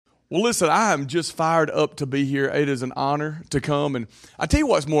Well, listen, I am just fired up to be here. It is an honor to come. And I tell you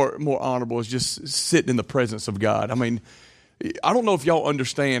what's more honorable is just sitting in the presence of God. I mean, I don't know if y'all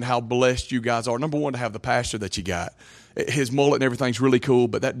understand how blessed you guys are. Number one, to have the pastor that you got. His mullet and everything's really cool,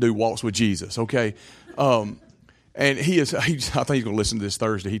 but that dude walks with Jesus, okay? And I think he's going to listen to this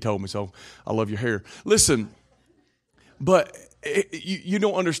Thursday. He told me so. I love your hair. Listen, but you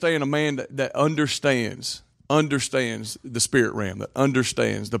don't understand a man that understands the spirit realm, that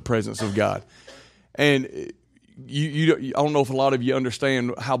understands the presence of God. And I don't know if a lot of you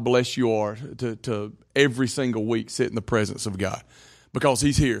understand how blessed you are to every single week sit in the presence of God, because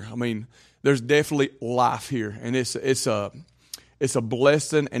He's here. I mean, there's definitely life here, and it's a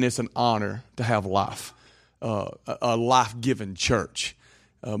blessing and it's an honor to have life, a life-giving church,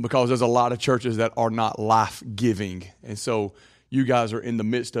 because there's a lot of churches that are not life-giving, and so you guys are in the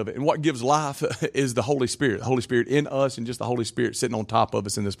midst of it. And what gives life is the Holy Spirit in us, and just the Holy Spirit sitting on top of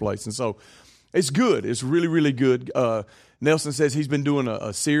us in this place. And so it's good. It's really, really good. Nelson says he's been doing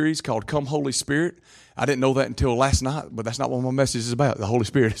a series called Come Holy Spirit. I didn't know that until last night, but that's not what my message is about. The Holy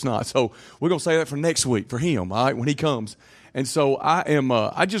Spirit is not. So we're going to say that for next week for him, all right, when he comes. And so I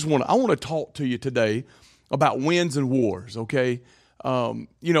want to talk to you today about wins and wars, okay? I'm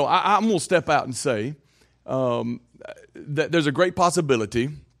going to step out and say, that there's a great possibility,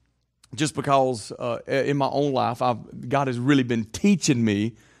 just because in my own life, God has really been teaching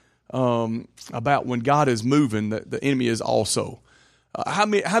me about when God is moving, that the enemy is also. How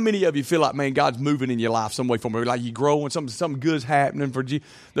many of you feel like, man, God's moving in your life some way for me, like you grow and something good's happening for you?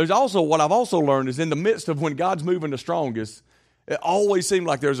 There's also, what I've also learned is in the midst of when God's moving the strongest, it always seems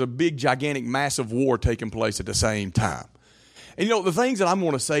like there's a big, gigantic, massive war taking place at the same time. And the things that I'm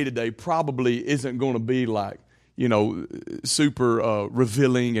going to say today probably isn't going to be like, super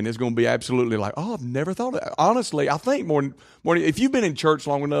revealing, and it's going to be absolutely like, oh, I've never thought of that. Honestly, I think more, if you've been in church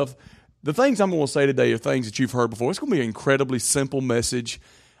long enough, the things I'm going to say today are things that you've heard before. It's going to be an incredibly simple message.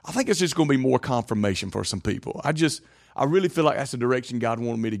 I think it's just going to be more confirmation for some people. I really feel like that's the direction God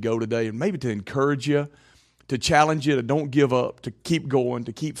wanted me to go today, and maybe to encourage you, to challenge you, to don't give up, to keep going,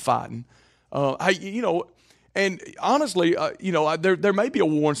 to keep fighting. And honestly, there may be a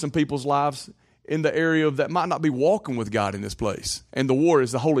war in some people's lives in the area of that might not be walking with God in this place. And the war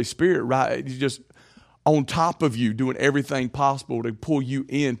is the Holy Spirit, right? He's just on top of you, doing everything possible to pull you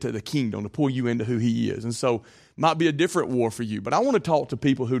into the kingdom, to pull you into who He is. And so it might be a different war for you. But I want to talk to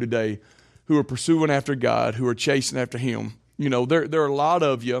people who are pursuing after God, who are chasing after Him. There are a lot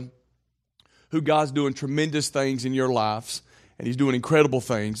of you who God's doing tremendous things in your lives, and He's doing incredible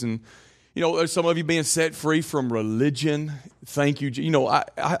things. And there's some of you being set free from religion. Thank you.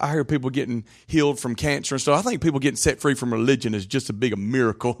 I hear people getting healed from cancer and stuff. I think people getting set free from religion is just as big a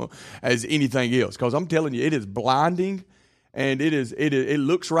miracle as anything else. Because I'm telling you, it is blinding, and it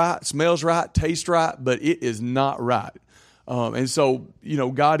looks right, smells right, tastes right, but it is not right. And so,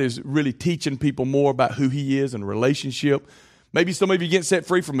 God is really teaching people more about who He is and relationship. Maybe some of you getting set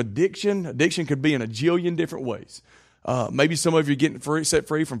free from addiction. Addiction could be in a jillion different ways. Maybe some of you are getting set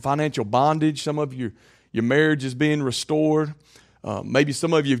free from financial bondage. Some of you, your marriage is being restored. Maybe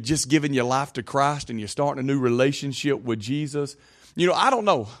some of you have just given your life to Christ and you're starting a new relationship with Jesus. I don't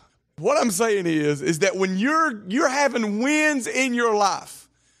know. What I'm saying is that when you're having wins in your life,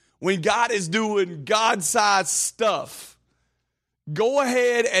 when God is doing God-sized stuff, go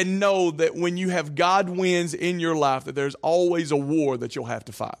ahead and know that when you have God wins in your life, that there's always a war that you'll have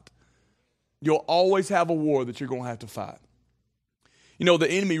to fight. You'll always have a war that you're going to have to fight. The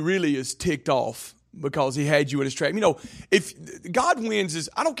enemy really is ticked off because he had you in his trap. If God wins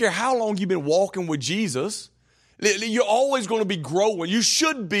I don't care how long you've been walking with Jesus, you're always going to be growing. You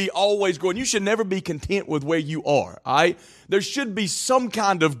should be always growing. You should never be content with where you are, all right? There should be some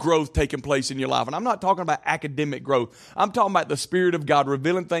kind of growth taking place in your life. And I'm not talking about academic growth. I'm talking about the Spirit of God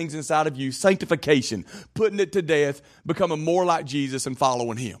revealing things inside of you, sanctification, putting it to death, becoming more like Jesus and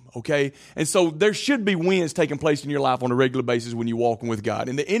following Him, okay? And so there should be wins taking place in your life on a regular basis when you're walking with God.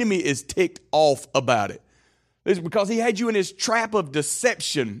 And the enemy is ticked off about it. It's because he had you in his trap of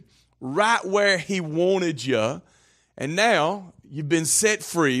deception right where he wanted you. And now you've been set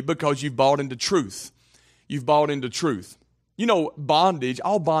free because you've bought into truth. You've bought into truth. Bondage,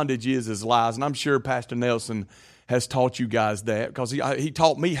 all bondage is lies. And I'm sure Pastor Nelson has taught you guys that, because he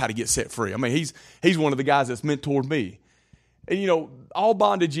taught me how to get set free. I mean, he's one of the guys that's mentored me. And, all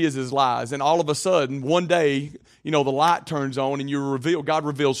bondage is lies. And all of a sudden, one day, the light turns on and God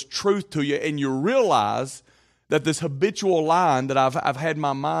reveals truth to you, and you realize that this habitual line that I've had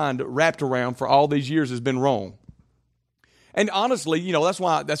my mind wrapped around for all these years has been wrong. And honestly, that's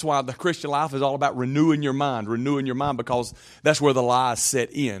why the Christian life is all about renewing your mind, because that's where the lies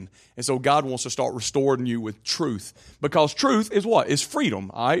set in. And so God wants to start restoring you with truth, because truth is what? Is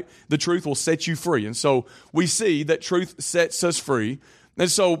freedom, all right? The truth will set you free. And so we see that truth sets us free. And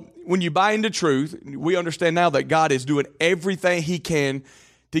so when you buy into truth, we understand now that God is doing everything He can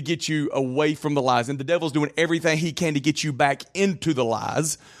to get you away from the lies. And the devil's doing everything he can to get you back into the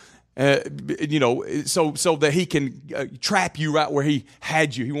lies. So that he can trap you right where he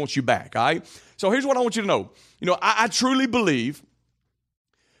had you. He wants you back, all right? So here's what I want you to know. I truly believe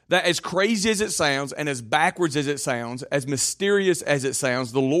that as crazy as it sounds and as backwards as it sounds, as mysterious as it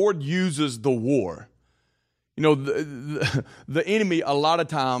sounds, the Lord uses the war. The enemy a lot of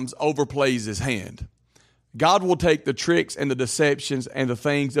times overplays his hand. God will take the tricks and the deceptions and the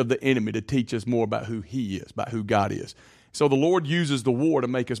things of the enemy to teach us more about who He is, about who God is. So the Lord uses the war to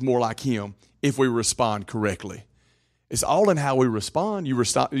make us more like Him if we respond correctly. It's all in how we respond. You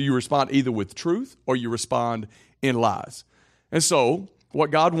respond either with truth or you respond in lies. And so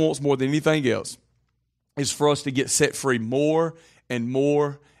what God wants more than anything else is for us to get set free more and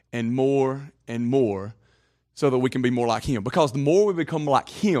more and more and more, so that we can be more like Him. Because the more we become like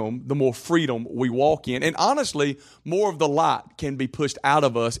Him, the more freedom we walk in. And honestly, more of the light can be pushed out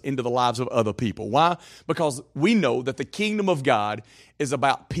of us into the lives of other people. Why? Because we know that the kingdom of God is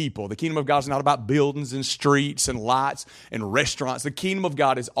about people. The kingdom of God is not about buildings and streets and lights and restaurants. The kingdom of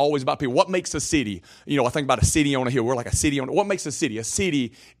God is always about people. What makes a city? I think about a city on a hill. We're like a city on. What makes a city? A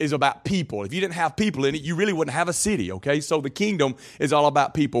city is about people. If you didn't have people in it, you really wouldn't have a city, okay? So the kingdom is all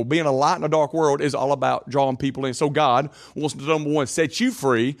about people. Being a light in a dark world is all about drawing people in. So God wants to, number one, set you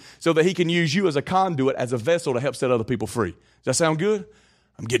free so that He can use you as a conduit, as a vessel to help set other people free. Does that sound good?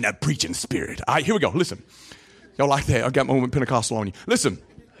 I'm getting that preaching spirit. All right, here we go. Listen. Y'all like that? I got my moment Pentecostal on you. Listen.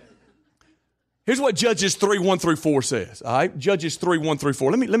 Here's what Judges 3:1-4 says. All right, Judges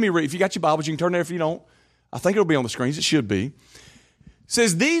 3:1-4. Let me read. If you got your Bibles, you can turn there. If you don't, I think it'll be on the screens. It should be. It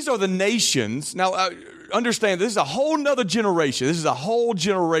says, these are the nations. Now, understand, this is a whole nother generation. This is a whole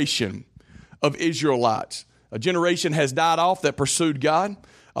generation of Israelites. A generation has died off that pursued God.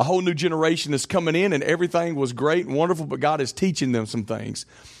 A whole new generation is coming in, and everything was great and wonderful, but God is teaching them some things.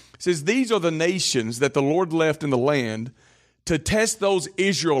 It says, these are the nations that the Lord left in the land to test those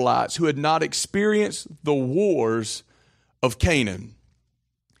Israelites who had not experienced the wars of Canaan.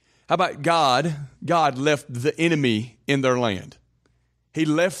 How about God? God left the enemy in their land. He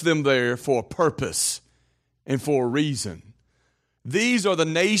left them there for a purpose and for a reason. These are the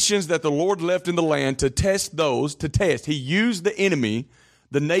nations that the Lord left in the land to test. He used the enemy,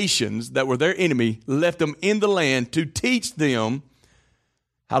 the nations that were their enemy, left them in the land to teach them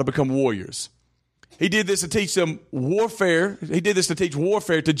how to become warriors. He did this to teach them warfare. He did this to teach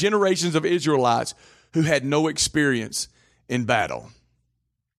warfare to generations of Israelites who had no experience in battle.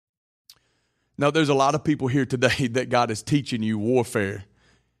 Now, there's a lot of people here today that God is teaching you warfare.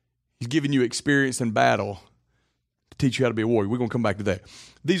 He's giving you experience in battle to teach you how to be a warrior. We're going to come back to that.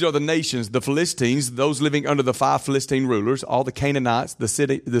 These are the nations, the Philistines, those living under the 5 Philistine rulers, all the Canaanites,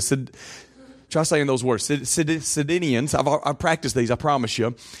 try saying those words. Sidonians, I've practiced these, I promise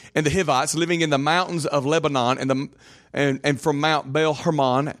you. And the Hivites living in the mountains of Lebanon and from Mount Baal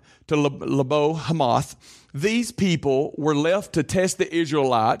Hermon to Lebo Hamath. These people were left to test the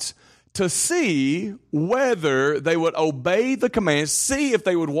Israelites to see whether they would obey the commands, see if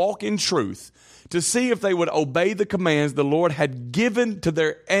they would walk in truth, to see if they would obey the commands the Lord had given to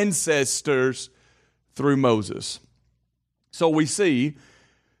their ancestors through Moses. So we see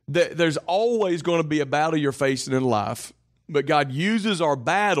that there's always going to be a battle you're facing in life, but God uses our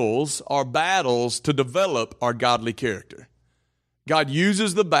battles to develop our godly character. God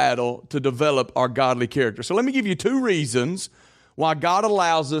uses the battle to develop our godly character. So let me give you 2 reasons why God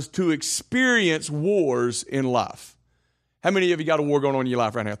allows us to experience wars in life. How many of you got a war going on in your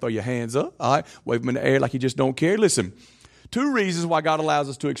life right now? Throw your hands up. All right. Wave them in the air like you just don't care. Listen, 2 reasons why God allows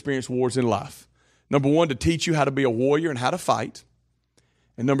us to experience wars in life. Number 1, to teach you how to be a warrior and how to fight.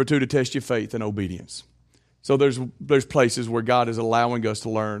 And number 2, to test your faith and obedience. So there's places where God is allowing us to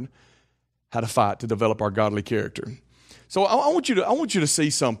learn how to fight, to develop our godly character. So I want you to see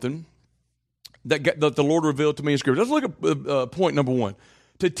something that the Lord revealed to me in Scripture. Let's look at point number 1.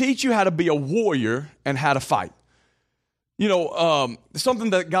 To teach you how to be a warrior and how to fight. Something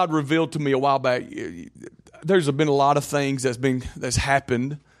that God revealed to me a while back. There's been a lot of things that's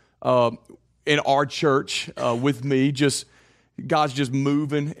happened in our church with me. God's just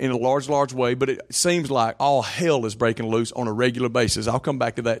moving in a large way, but it seems like all hell is breaking loose on a regular basis. I'll come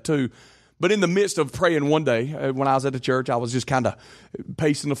back to that too. But in the midst of praying one day, when I was at the church, I was just kind of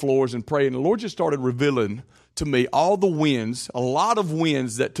pacing the floors and praying. The Lord just started revealing to me all the wins, a lot of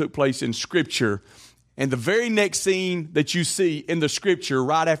wins that took place in Scripture. And the very next scene that you see in the Scripture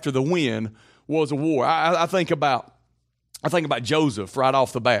right after the win was a war. I think about Joseph right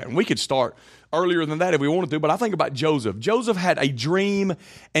off the bat. And we could start earlier than that if we wanted to, but I think about Joseph. Joseph had a dream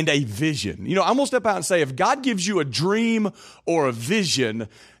and a vision. You know, I'm going to step out and say, if God gives you a dream or a vision,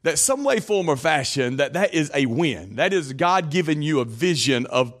 that some way, form, or fashion, that is a win. That is God giving you a vision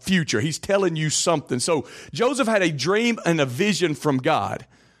of future. He's telling you something. So Joseph had a dream and a vision from God.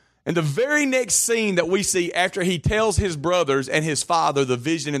 And the very next scene that we see after he tells his brothers and his father the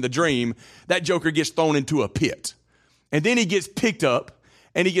vision and the dream, that joker gets thrown into a pit. And then he gets picked up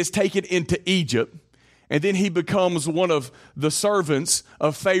and he gets taken into Egypt. And then he becomes one of the servants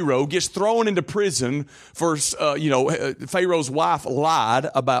of Pharaoh, gets thrown into prison for, Pharaoh's wife lied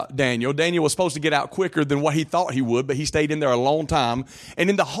about Daniel. Daniel was supposed to get out quicker than what he thought he would, but he stayed in there a long time. And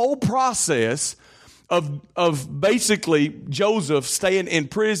in the whole process of basically Joseph staying in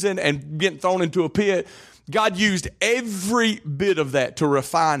prison and getting thrown into a pit, God used every bit of that to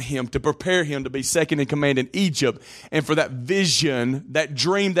refine him, to prepare him to be second in command in Egypt, and for that vision, that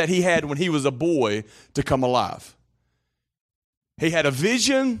dream that he had when he was a boy to come alive. He had a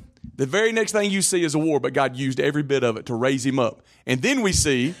vision. The very next thing you see is a war, but God used every bit of it to raise him up. And then we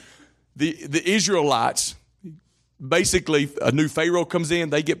see the Israelites, basically a new Pharaoh comes in,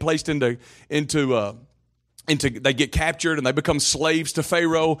 they get placed into they get captured and they become slaves to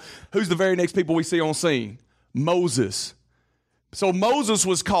Pharaoh. Who's the very next people we see on scene? Moses. So Moses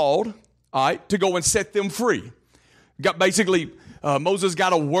was called, all right, to go and set them free. Moses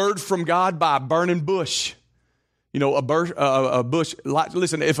got a word from God by a burning bush. You know, a bush.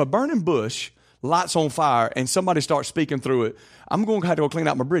 Listen, if a burning bush lights on fire and somebody starts speaking through it, I'm going to have to go clean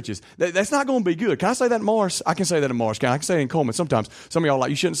out my britches. That's not going to be good. Can I say that in Morris? I can say that in Morris. I can say it in Coleman sometimes. Some of y'all are like,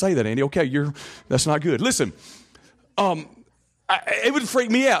 you shouldn't say that, Andy. Okay, that's not good. Listen, it would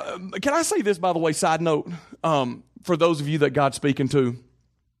freak me out. Can I say this, by the way, side note, for those of you that God's speaking to?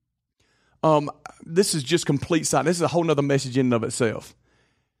 This is just complete side. This is a whole nother message in and of itself.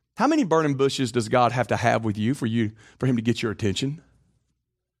 How many burning bushes does God have to have with you for him to get your attention?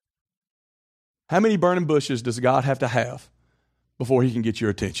 How many burning bushes does God have to have before he can get your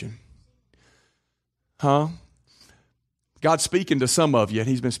attention? Huh? God's speaking to some of you, and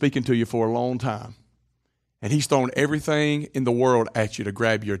he's been speaking to you for a long time. And he's thrown everything in the world at you to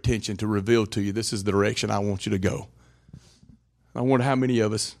grab your attention, to reveal to you, this is the direction I want you to go. I wonder how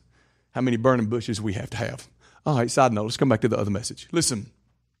many burning bushes we have to have. All right, side note, let's come back to the other message. Listen.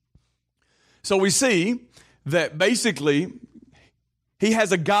 So we see that basically he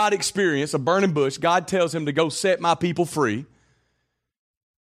has a God experience, a burning bush. God tells him to go set my people free.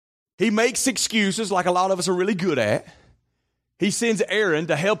 He makes excuses like a lot of us are really good at. He sends Aaron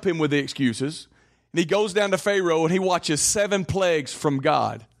to help him with the excuses. And he goes down to Pharaoh and he watches 7 plagues from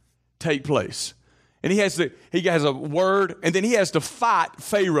God take place. And he has a word, and then he has to fight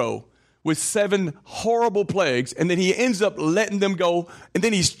Pharaoh with 7 horrible plagues. And then he ends up letting them go. And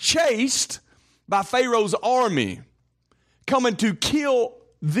then he's chased by Pharaoh's army, coming to kill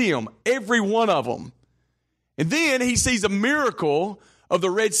them, every one of them. And then he sees a miracle of the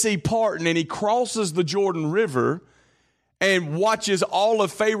Red Sea parting, and he crosses the Jordan River and watches all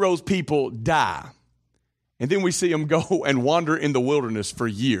of Pharaoh's people die. And then we see him go and wander in the wilderness for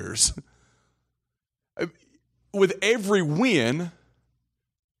years. With every win,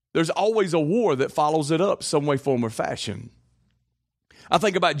 there's always a war that follows it up some way, form, or fashion. I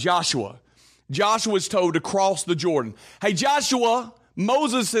think about Joshua. Joshua's told to cross the Jordan. Hey, Joshua,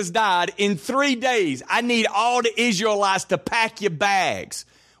 Moses has died. In 3 days, I need all the Israelites to pack your bags.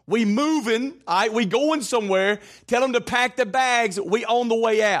 We moving, all right? We going somewhere. Tell them to pack the bags. We on the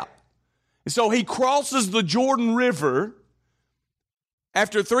way out. And so he crosses the Jordan River.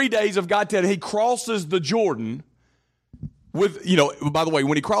 After 3 days of God telling him, he crosses the Jordan with, by the way,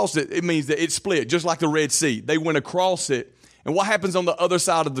 when he crossed it, it means that it split, just like the Red Sea. They went across it. And what happens on the other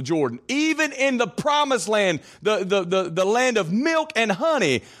side of the Jordan? Even in the promised land, the land of milk and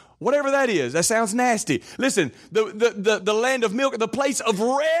honey, whatever that is, that sounds nasty. Listen, the land of milk, the place of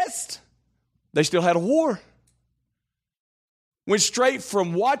rest, they still had a war. Went straight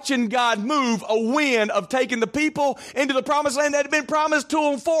from watching God move, a win of taking the people into the promised land that had been promised to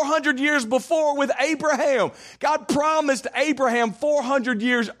them 400 years before with Abraham. God promised Abraham 400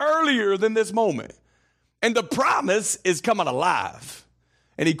 years earlier than this moment. And the promise is coming alive.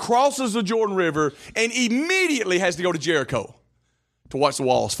 And he crosses the Jordan River and immediately has to go to Jericho to watch the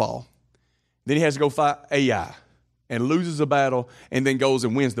walls fall. Then he has to go fight Ai and loses the battle and then goes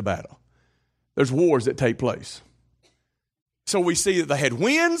and wins the battle. there's wars that take place. So we see that they had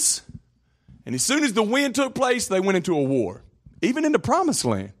winds, and as soon as the wind took place, they went into a war. Even in the promised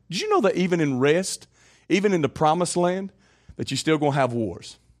land. Did you know that even in rest, even in the promised land, that you're still going to have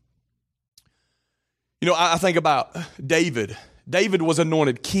wars? You know, I think about David. David was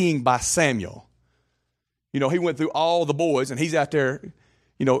anointed king by Samuel. You know, he went through all the boys, and he's out there,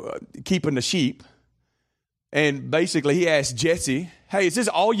 keeping the sheep. And basically, he asked Jesse, hey, is this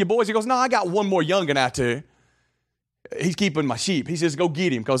all your boys? He goes, no, I got one more youngin' out there. He's keeping my sheep. He says, go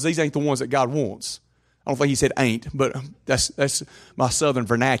get him, because these ain't the ones that God wants. I don't think he said ain't, but that's my southern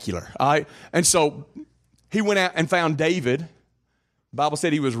vernacular. All right? And so he went out and found David. The Bible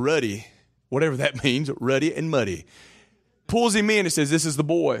said he was ruddy, whatever that means, ruddy and muddy. Pulls him in and says, this is the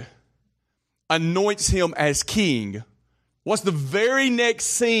boy. Anoints him as king. What's the very next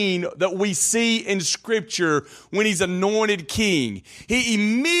scene that we see in Scripture when he's anointed king? He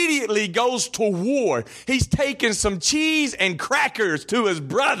immediately goes to war. He's taking some cheese and crackers to his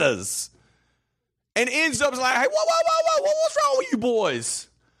brothers and ends up like, hey, whoa, what's wrong with you boys?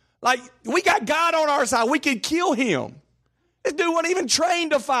 Like, we got God on our side. We could kill him. This dude wasn't even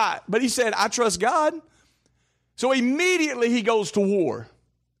trained to fight. But he said, I trust God. So immediately he goes to war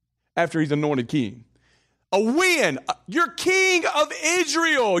after he's anointed king. A win. You're king of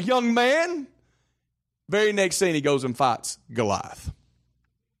Israel, young man. Very next scene, he goes and fights Goliath.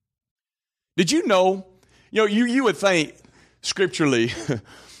 Did you know, you would think scripturally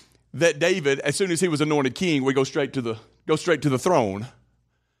that David, as soon as he was anointed king, would go straight to the throne.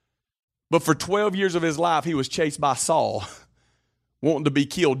 But for 12 years of his life, he was chased by Saul, wanting to be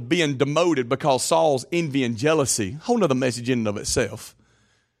killed, being demoted because Saul's envy and jealousy, whole nother message in and of itself,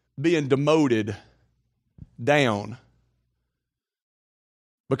 being demoted down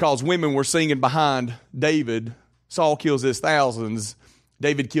because women were singing behind David. Saul kills his thousands,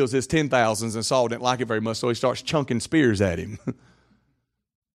 David kills his 10,000s, and Saul didn't like it very much, so he starts chunking spears at him.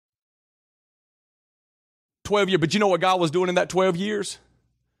 12 years, but you know what God was doing in that 12 years?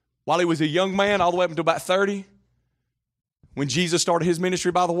 While he was a young man, all the way up until about 30, when Jesus started his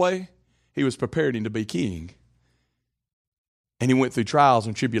ministry, by the way, he was preparing him to be king. And he went through trials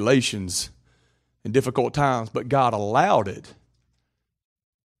and tribulations and difficult times, but God allowed it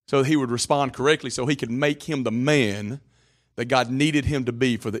so that he would respond correctly, so he could make him the man that God needed him to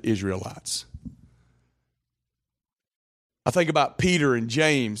be for the Israelites. I think about Peter and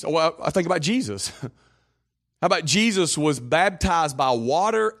James. Well, I think about Jesus. How about Jesus was baptized by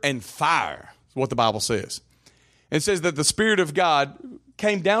water and fire, is what the Bible says. It says that the Spirit of God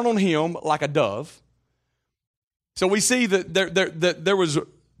came down on him like a dove. So we see that there was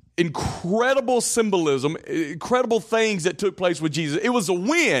incredible symbolism, incredible things that took place with Jesus. It was a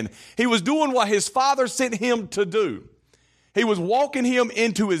win. He was doing what his Father sent him to do. He was walking him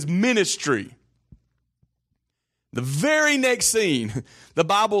into his ministry. The very next scene, the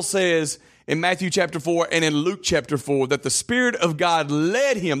Bible says in Matthew chapter 4 and in Luke chapter 4 that the Spirit of God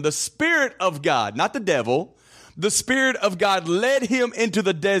led him, the Spirit of God, not the devil, the Spirit of God led him into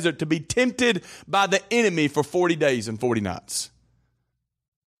the desert to be tempted by the enemy for 40 days and 40 nights.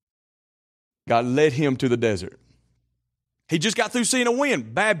 God led him to the desert. He just got through seeing a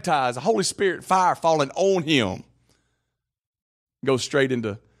wind, baptized, the Holy Spirit, fire falling on him. Goes straight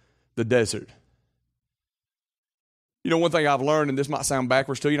into the desert. You know, one thing I've learned, and this might sound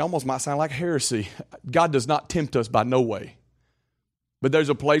backwards to you, it almost might sound like heresy. God does not tempt us by no way. But there's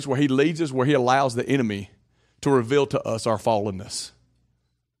a place where he leads us, where he allows the enemy to reveal to us our fallenness.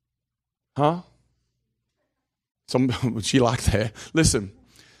 Huh? She like that. Listen.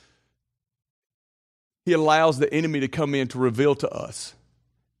 He allows the enemy to come in to reveal to us.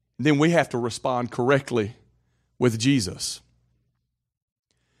 Then we have to respond correctly with Jesus.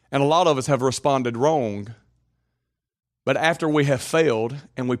 And a lot of us have responded wrong. But after we have failed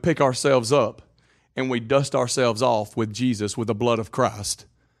and we pick ourselves up and we dust ourselves off with Jesus, with the blood of Christ,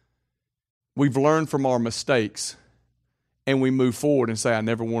 we've learned from our mistakes and we move forward and say, I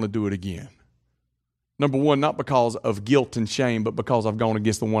never want to do it again. Number one, not because of guilt and shame, but because I've gone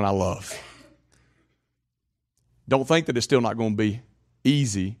against the one I love. Don't think that it's still not going to be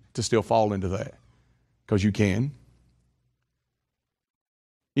easy to still fall into that, because you can.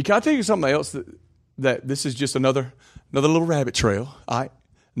 Can I tell you something else that this is just another little rabbit trail, all right?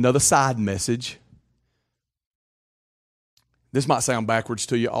 Another side message. This might sound backwards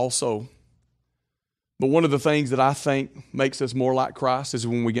to you also, but one of the things that I think makes us more like Christ is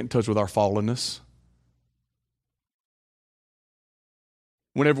when we get in touch with our fallenness.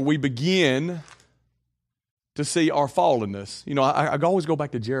 Whenever we begin to see our fallenness. You know, I always go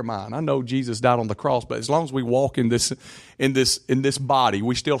back to Jeremiah. And I know Jesus died on the cross, but as long as we walk in this body,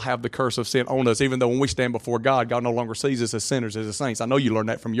 we still have the curse of sin on us, even though when we stand before God, God no longer sees us as sinners, as saints. I know you learned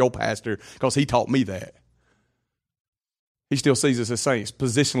that from your pastor because he taught me that. He still sees us as saints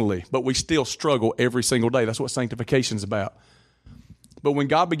positionally, but we still struggle every single day. That's what sanctification is about. But when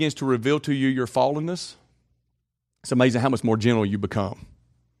God begins to reveal to you your fallenness, it's amazing how much more gentle you become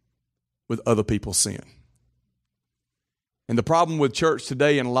with other people's sin. And the problem with church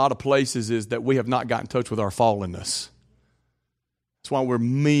today in a lot of places is that we have not gotten in touch with our fallenness. That's why we're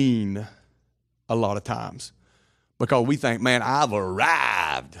mean a lot of times. Because we think, man, I've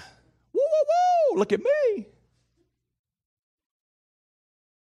arrived. Woo, woo, woo, look at me.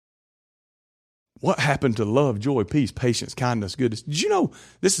 What happened to love, joy, peace, patience, kindness, goodness? Did you know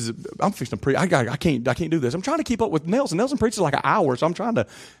this is? I'm fixing to preach. I can't do this. I'm trying to keep up with Nelson. Nelson preaches like an hour, so I'm trying to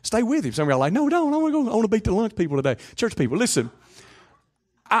stay with him. Some of y'all are like, no, don't. I want to go. I want to beat the lunch people today. Church people, listen.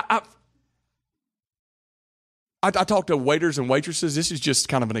 I talk to waiters and waitresses. This is just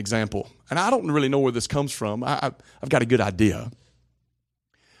kind of an example, and I don't really know where this comes from. I've got a good idea.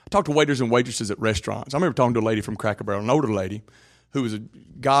 I talk to waiters and waitresses at restaurants. I remember talking to a lady from Cracker Barrel, an older lady, who was a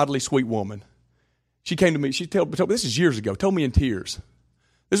godly, sweet woman. She came to me, she told me, this is years ago, told me in tears.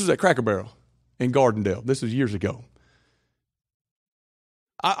 This was at Cracker Barrel in Gardendale. This was years ago.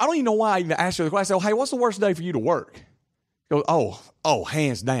 I don't even know why I even asked her the question. I said, hey, what's the worst day for you to work? She goes, oh,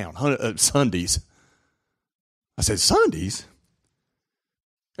 hands down, Sundays. I said, Sundays?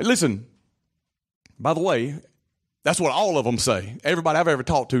 And listen, by the way, that's what all of them say. Everybody I've ever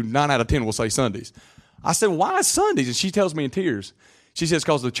talked to, 9 out of 10 will say Sundays. I said, why Sundays? And she tells me in tears. She says,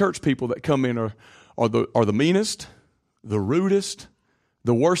 because the church people that come in are the meanest, the rudest,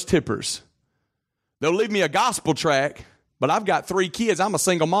 the worst tippers. They'll leave me a gospel tract, but I've got 3 kids. I'm a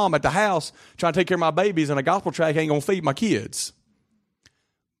single mom at the house trying to take care of my babies, and a gospel tract ain't going to feed my kids.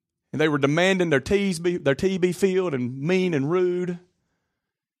 And they were demanding their tea be filled and mean and rude.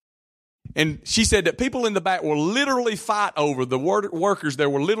 And she said that people in the back will literally fight over, the workers there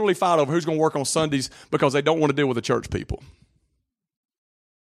will literally fight over who's going to work on Sundays because they don't want to deal with the church people.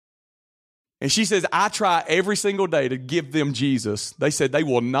 And she says, I try every single day to give them Jesus. They said they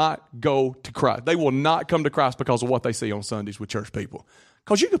will not go to Christ. They will not come to Christ because of what they see on Sundays with church people.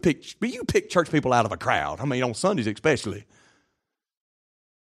 Because you pick church people out of a crowd. I mean, on Sundays especially.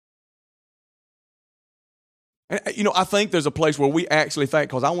 And, you know, I think there's a place where we actually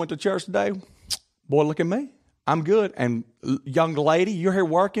think, because I went to church today, boy, look at me. I'm good. And young lady, you're here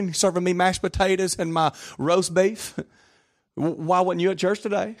working, serving me mashed potatoes and my roast beef. Why wasn't you at church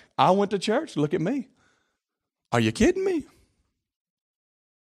today? I went to church. Look at me. Are you kidding me?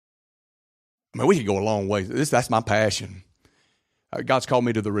 I mean, we could go a long way. That's my passion. God's called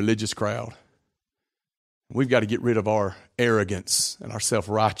me to the religious crowd. We've got to get rid of our arrogance and our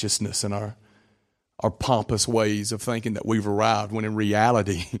self-righteousness and our pompous ways of thinking that we've arrived, when in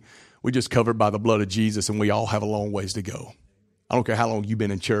reality, we're just covered by the blood of Jesus, and we all have a long ways to go. I don't care how long you've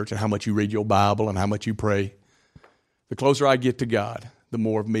been in church and how much you read your Bible and how much you pray. The closer I get to God, the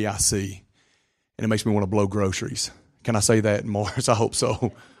more of me I see. And it makes me want to blow groceries. Can I say that in Mars? I hope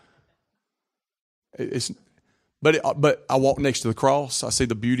so. But I walk next to the cross. I see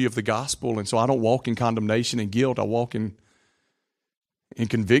the beauty of the gospel. And so I don't walk in condemnation and guilt. I walk in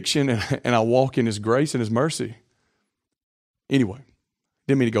conviction, and I walk in His grace and His mercy. Anyway,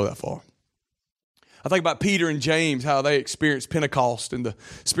 didn't mean to go that far. I think about Peter and James, how they experienced Pentecost, and the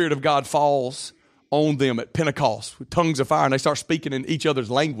Spirit of God falls on them at Pentecost with tongues of fire, and they start speaking in each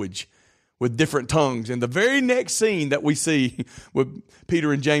other's language with different tongues. And the very next scene that we see with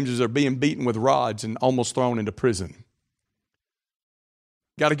Peter and James is they're being beaten with rods and almost thrown into prison.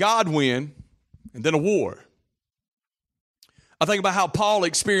 Got a God win, and then a war. I think about how Paul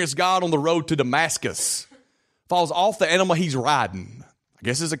experienced God on the road to Damascus. Falls off the animal he's riding. I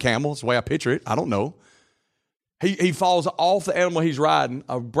guess it's a camel. It's the way I picture it. I don't know. He falls off the animal he's riding.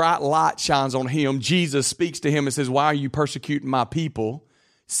 A bright light shines on him. Jesus speaks to him and says, why are you persecuting my people?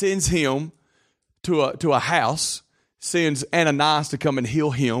 Sends him to a house. Sends Ananias to come and heal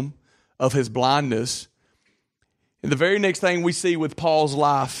him of his blindness. And the very next thing we see with Paul's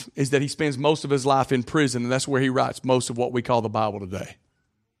life is that he spends most of his life in prison, and that's where he writes most of what we call the Bible today.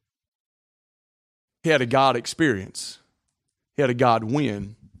 He had a God experience. He had a God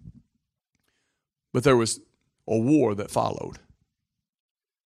win. But there was a war that followed.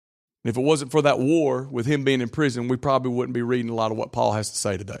 And if it wasn't for that war, with him being in prison, we probably wouldn't be reading a lot of what Paul has to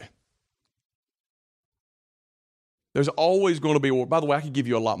say today. There's always going to be a war. By the way, I could give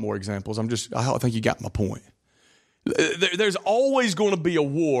you a lot more examples. I think you got my point. There's always going to be a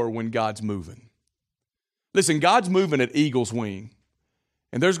war when God's moving. Listen, God's moving at eagle's wing.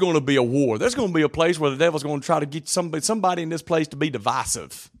 And there's going to be a war. There's going to be a place where the devil's going to try to get somebody in this place to be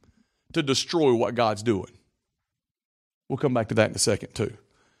divisive, to destroy what God's doing. We'll come back to that in a second too.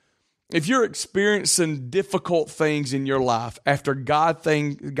 If you're experiencing difficult things in your life after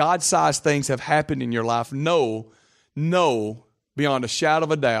God-sized things have happened in your life, know beyond a shadow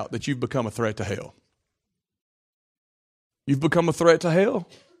of a doubt that you've become a threat to hell. You've become a threat to hell.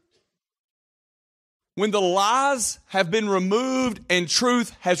 When the lies have been removed and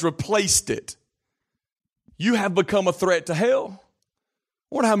truth has replaced it, you have become a threat to hell.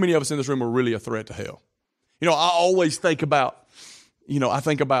 I wonder how many of us in this room are really a threat to hell. I always think about,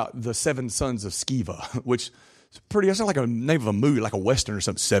 the seven sons of Sceva, which is it's like a name of a movie, like a Western or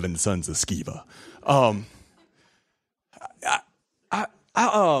something, Seven Sons of Sceva.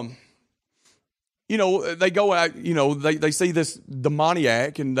 They go out, they see this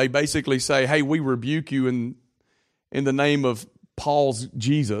demoniac and they basically say, hey, we rebuke you in the name of Paul's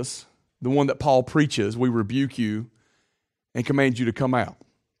Jesus, the one that Paul preaches. We rebuke you and command you to come out.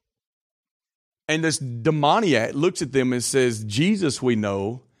 And this demoniac looks at them and says, Jesus we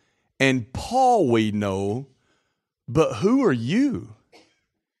know and Paul we know, but who are you?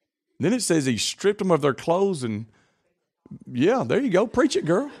 And then it says he stripped them of their clothes and, yeah, there you go. Preach it,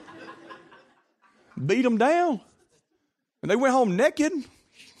 girl. Beat them down. And they went home naked.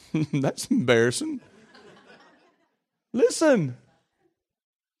 That's embarrassing. Listen.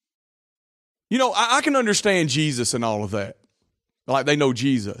 I can understand Jesus and all of that. Like they know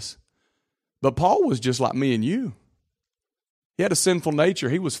Jesus. But Paul was just like me and you. He had a sinful nature.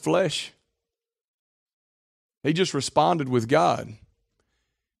 He was flesh. He just responded with God.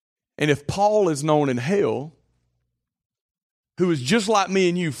 And if Paul is known in hell, who is just like me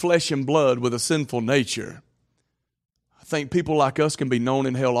and you, flesh and blood with a sinful nature, I think people like us can be known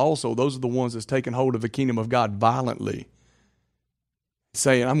in hell also. Those are the ones that's taken hold of the kingdom of God violently,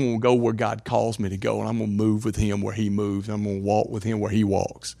 saying, I'm going to go where God calls me to go, and I'm going to move with him where he moves, and I'm going to walk with him where he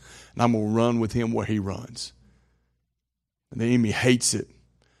walks, and I'm going to run with him where he runs. And the enemy hates it.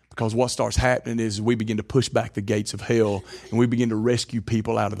 Because what starts happening is we begin to push back the gates of hell and we begin to rescue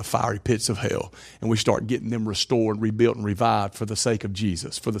people out of the fiery pits of hell. And we start getting them restored, rebuilt, and revived for the sake of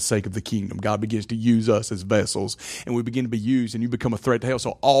Jesus, for the sake of the kingdom. God begins to use us as vessels and we begin to be used and you become a threat to hell.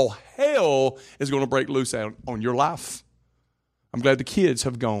 So all hell is going to break loose out on your life. I'm glad the kids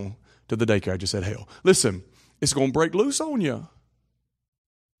have gone to the daycare. I just said hell. Listen, it's going to break loose on you.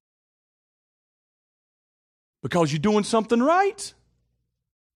 Because you're doing something right.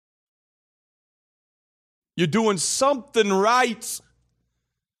 You're doing something right.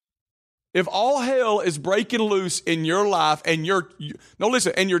 If all hell is breaking loose in your life and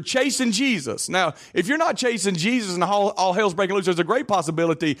and you're chasing Jesus. Now, if you're not chasing Jesus and all hell's breaking loose, there's a great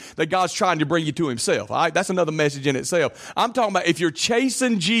possibility that God's trying to bring you to himself. All right? That's another message in itself. I'm talking about if you're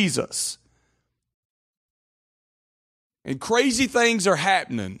chasing Jesus and crazy things are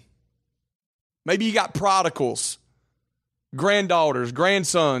happening. Maybe you got prodigals, granddaughters,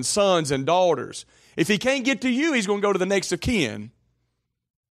 grandsons, sons, and daughters. If he can't get to you, he's going to go to the next of kin.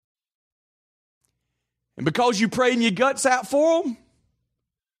 And because you prayed your guts out for them,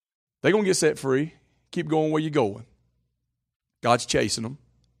 they're going to get set free. Keep going where you're going. God's chasing them.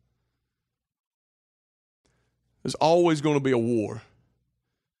 There's always going to be a war.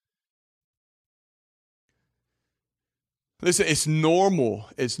 Listen, it's normal.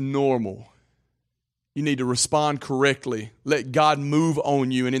 It's normal. You need to respond correctly. Let God move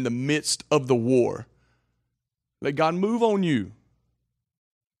on you. And in the midst of the war, let God move on you.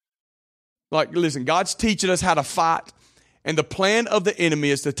 Listen, God's teaching us how to fight. And the plan of the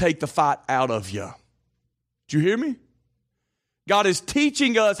enemy is to take the fight out of you. Did you hear me? God is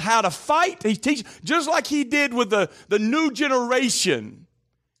teaching us how to fight. He's teaching, just like he did with the new generation.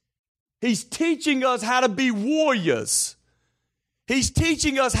 He's teaching us how to be warriors. He's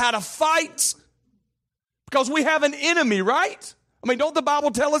teaching us how to fight. Because we have an enemy, right? I mean, don't the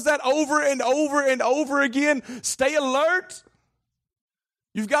Bible tell us that over and over and over again? Stay alert.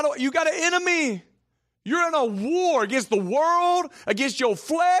 You got an enemy. You're in a war against the world, against your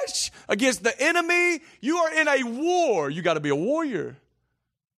flesh, against the enemy. You are in a war. You got to be a warrior.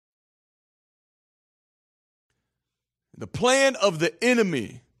 The plan of the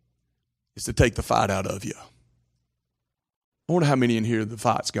enemy is to take the fight out of you. I wonder how many in here the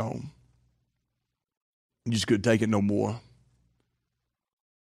fight's gone. You just couldn't take it no more.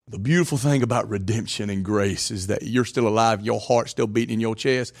 The beautiful thing about redemption and grace is that you're still alive, your heart's still beating in your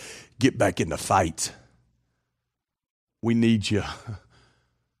chest. Get back in the fight. We need you.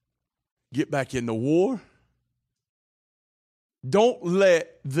 Get back in the war. Don't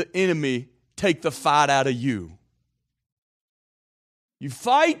let the enemy take the fight out of you. You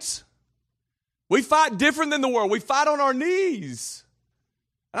fight. We fight different than the world. We fight on our knees.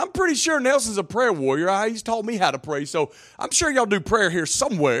 And I'm pretty sure Nelson's a prayer warrior. He's taught me how to pray. So I'm sure y'all do prayer here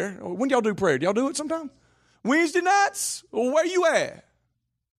somewhere. When do y'all do prayer? Do y'all do it sometime? Wednesday nights? Well, where you at?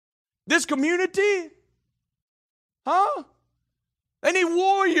 This community? Huh? They need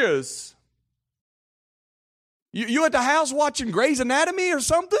warriors. You at the house watching Grey's Anatomy or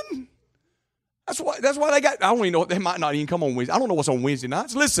something? That's why they got, I don't even know, they might not even come on Wednesday. I don't know what's on Wednesday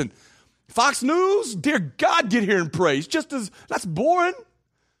nights. Listen, Fox News, dear God, get here and pray. It's just as, that's boring.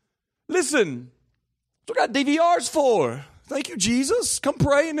 Listen, that's what I got DVRs for. Thank you, Jesus. Come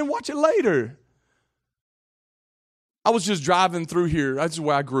pray and then watch it later. I was just driving through here. This is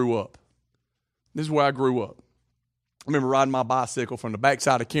where I grew up. I remember riding my bicycle from the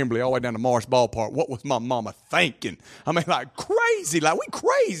backside of Kimberly all the way down to Morris Ballpark. What was my mama thinking? I mean, like crazy. Like we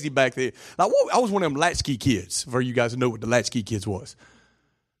crazy back there. Like I was one of them latchkey kids, for you guys to know what the latchkey kids was.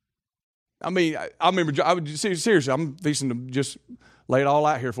 I mean, I remember, seriously, I'm fixing to just lay it all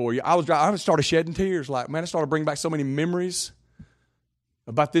out here for you. I started shedding tears. Like, man, I started bringing back so many memories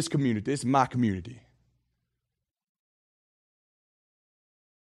about this community. This is my community.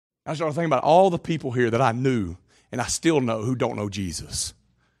 I started thinking about all the people here that I knew and I still know who don't know Jesus.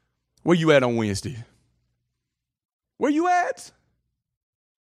 Where you at on Wednesday? Where you at?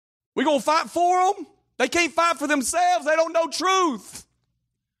 We gonna fight for them? They can't fight for themselves. They don't know truth.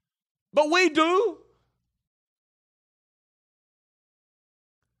 But we do.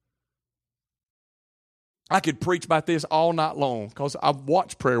 I could preach about this all night long because I've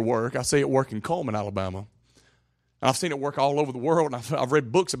watched prayer work. I see it work in Coleman, Alabama. And I've seen it work all over the world, and I've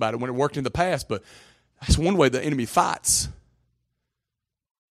read books about it when it worked in the past, but that's one way the enemy fights.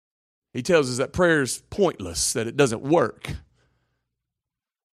 He tells us that prayer is pointless, that it doesn't work.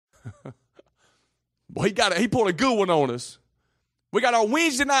 Well, he pulled a good one on us. We got our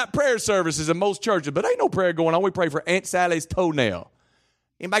Wednesday night prayer services in most churches, but ain't no prayer going on. We pray for Aunt Sally's toenail.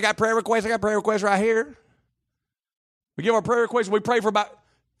 Anybody got prayer requests? I got prayer requests right here. We give our prayer requests. We pray for about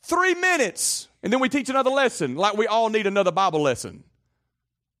 3 minutes, and then we teach another lesson, like we all need another Bible lesson.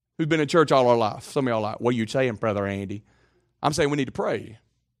 Who's been in church all our life? Some of y'all are like, what are you saying, Brother Andy? I'm saying we need to pray.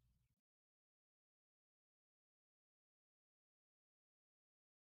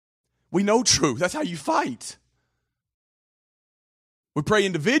 We know truth. That's how you fight. We pray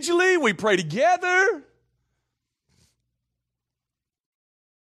individually. We pray together.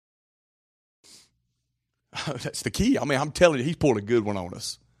 That's the key. I mean, I'm telling you, he's pulled a good one on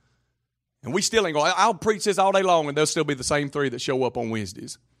us. And we still ain't going. I'll preach this all day long, and there'll still be the same 3 that show up on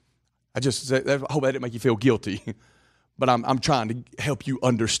Wednesdays. I hope that didn't make you feel guilty. But I'm trying to help you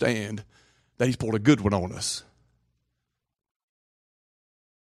understand that he's pulled a good one on us.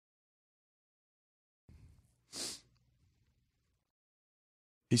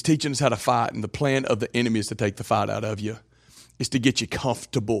 He's teaching us how to fight, and the plan of the enemy is to take the fight out of you. It's to get you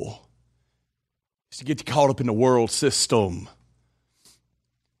comfortable. It's to get you caught up in the world system.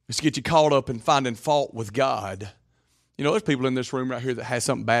 It's to get you caught up in finding fault with God. You know, there's people in this room right here that has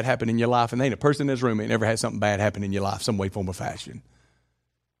something bad happen in your life, and there ain't a person in this room that never had something bad happen in your life, some way, form, or fashion.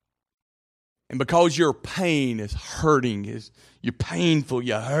 And because your pain is hurting, you're painful,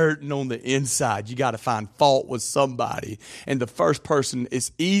 you're hurting on the inside, you got to find fault with somebody. And the first person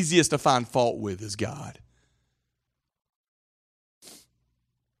it's easiest to find fault with is God.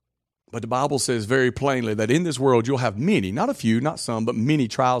 But the Bible says very plainly that in this world you'll have many, not a few, not some, but many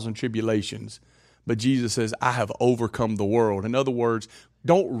trials and tribulations. But Jesus says, I have overcome the world. In other words,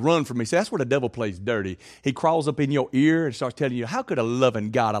 don't run from me. See, that's where the devil plays dirty. He crawls up in your ear and starts telling you, how could a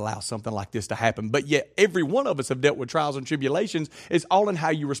loving God allow something like this to happen? But yet every one of us have dealt with trials and tribulations. It's all in how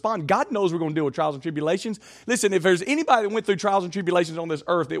you respond. God knows we're going to deal with trials and tribulations. Listen, if there's anybody that went through trials and tribulations on this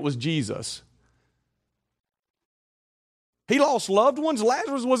earth, it was Jesus. He lost loved ones.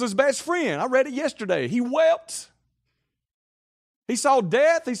 Lazarus was his best friend. I read it yesterday. He wept. He saw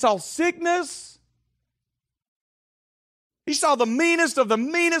death. He saw sickness. He saw the meanest of the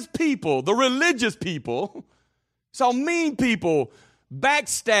meanest people, the religious people. Saw mean people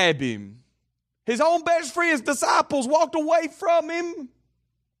backstab him. His own best friends, disciples, walked away from him.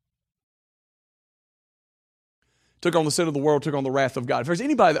 Took on the sin of the world, took on the wrath of God. If there's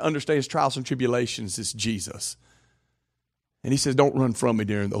anybody that understands trials and tribulations, it's Jesus. And he says, don't run from me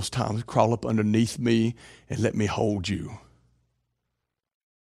during those times. Crawl up underneath me and let me hold you.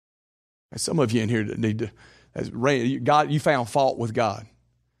 And some of you in here that need to, God, you found fault with God.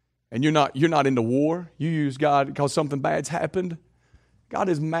 And you're not in the war. You use God because something bad's happened. God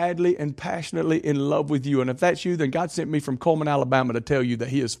is madly and passionately in love with you. And if that's you, then God sent me from Coleman, Alabama to tell you that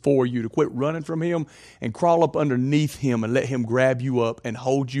He is for you, to quit running from Him and crawl up underneath Him and let Him grab you up and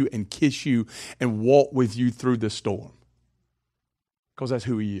hold you and kiss you and walk with you through the storm. Because that's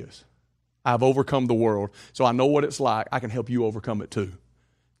who He is. I've overcome the world, so I know what it's like. I can help you overcome it too.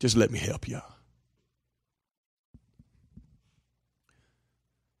 Just let me help you.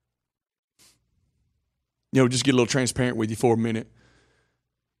 Just get a little transparent with you for a minute.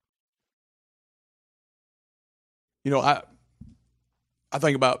 I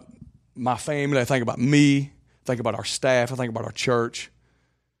think about my family. I think about me. I think about our staff. I think about our church.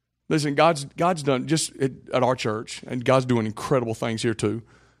 Listen, God's done just at our church, and God's doing incredible things here too.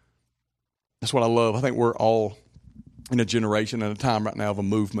 That's what I love. I think we're all in a generation and a time right now of a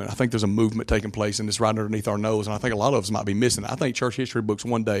movement. I think there's a movement taking place, and it's right underneath our nose, and I think a lot of us might be missing it. I think church history books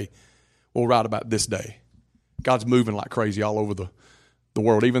one day will write about this day. God's moving like crazy all over the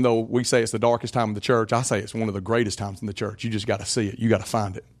world. Even though we say it's the darkest time in the church, I say it's one of the greatest times in the church. You just got to see it. You got to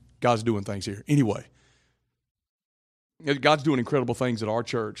find it. God's doing things here. Anyway, God's doing incredible things at our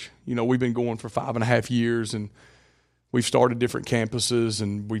church. We've been going for 5.5 years, and we've started different campuses,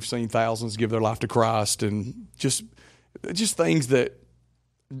 and we've seen thousands give their life to Christ, and just things that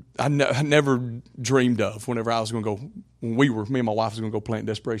I never dreamed of whenever I was going to go, me and my wife was going to go plant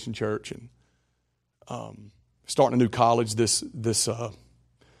Desperation Church, and starting a new college this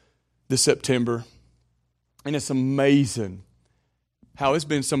September. And it's amazing how it's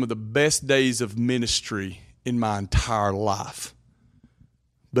been some of the best days of ministry in my entire life.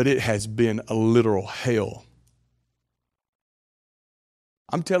 But it has been a literal hell.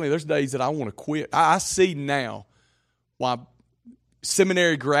 I'm telling you, there's days that I want to quit. I see now why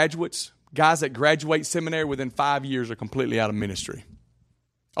seminary graduates, guys that graduate seminary within 5 years, are completely out of ministry.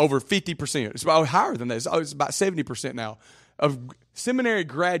 Over 50%. It's about higher than that. It's about 70% now of seminary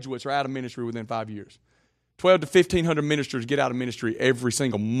graduates are out of ministry within 5 years. 1,200 to 1,500 ministers get out of ministry every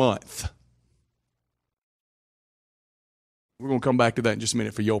single month. We're going to come back to that in just a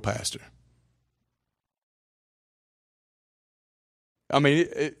minute for your pastor. I mean,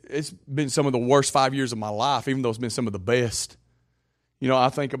 it's been some of the worst 5 years of my life, even though it's been some of the best. I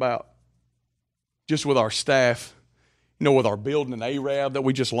think about just with our staff, with our building and ARAB that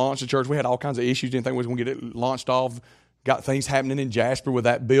we just launched at church, we had all kinds of issues. Didn't think we was going to get it launched off. Got things happening in Jasper with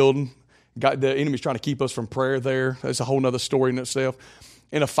that building. Got the enemy's trying to keep us from prayer there. That's a whole other story in itself.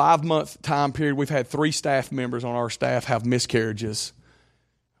 In a 5-month time period, we've had 3 staff members on our staff have miscarriages.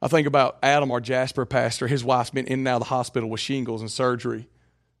 I think about Adam, our Jasper pastor. His wife's been in and out of the hospital with shingles and surgery.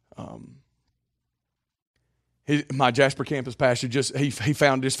 My Jasper campus pastor he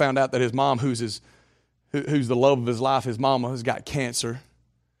found out that his mom, who's the love of his life, his mama, has got cancer.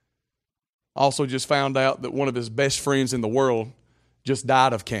 Also just found out that one of his best friends in the world just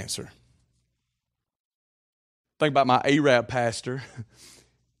died of cancer. Think about my Arab pastor.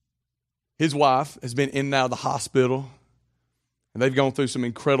 His wife has been in and out of the hospital, and they've gone through some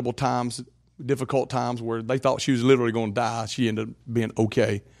incredible times, difficult times where they thought she was literally going to die. She ended up being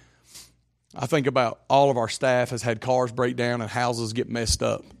okay. I think about all of our staff has had cars break down and houses get messed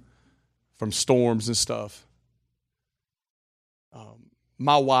up from storms and stuff.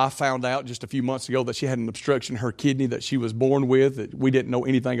 My wife found out just a few months ago that she had an obstruction in her kidney that she was born with that we didn't know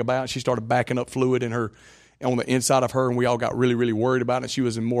anything about. She started backing up fluid on the inside of her, and we all got really, really worried about it. She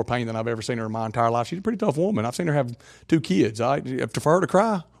was in more pain than I've ever seen her in my entire life. She's a pretty tough woman. I've seen her have 2 kids. For her to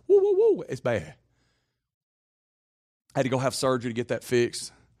cry, whoa, it's bad. I had to go have surgery to get that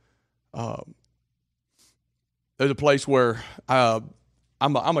fixed. There's a place where I'm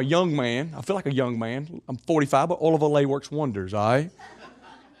a young man. I feel like a young man. I'm 45, but all of LA works wonders, all right?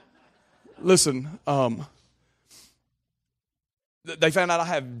 Listen, they found out I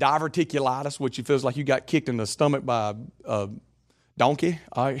have diverticulitis, which it feels like you got kicked in the stomach by a donkey.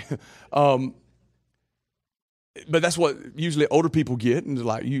 All right? But that's what usually older people get, and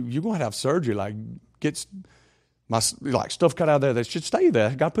like you're going to have surgery, like get my stuff cut out of there that should stay there.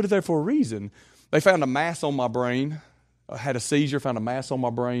 God put it there for a reason. They found a mass on my brain. I had a seizure, found a mass on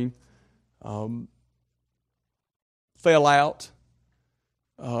my brain. Fell out.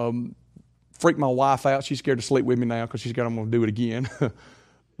 Freaked my wife out. She's scared to sleep with me now because she's scared I'm going to do it again.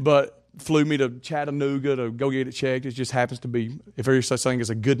 But flew me to Chattanooga to go get it checked. It just happens to be, if there is such thing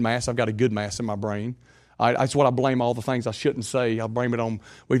as a good mass, I've got a good mass in my brain. That's what I blame all the things I shouldn't say. I blame it on,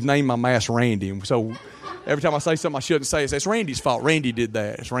 we've named my mass Randy. So every time I say something I shouldn't say, it's Randy's fault. Randy did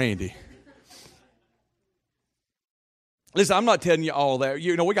that. It's Randy. Listen, I'm not telling you all that.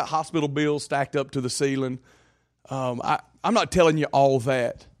 We got hospital bills stacked up to the ceiling. I'm not telling you all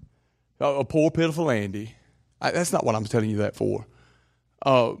that. A poor, pitiful Andy. That's not what I'm telling you that for.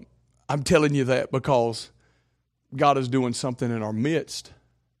 I'm telling you that because God is doing something in our midst.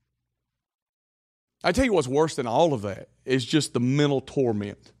 I tell you what's worse than all of that is just the mental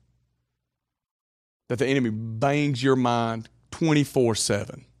torment that the enemy bangs your mind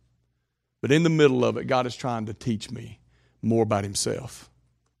 24/7. But in the middle of it, God is trying to teach me more about himself.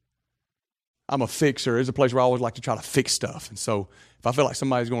 I'm a fixer. There's a place where I always like to try to fix stuff. And so if I feel like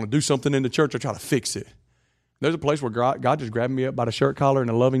somebody's going to do something in the church, I try to fix it. There's a place where God just grabbed me up by the shirt collar in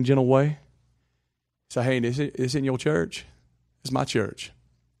a loving, gentle way. Say, hey, this isn't your church. It's my church.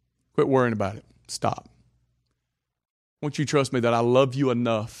 Quit worrying about it. Stop. Won't you trust me that I love you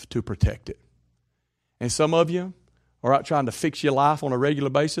enough to protect it? And some of you are out trying to fix your life on a regular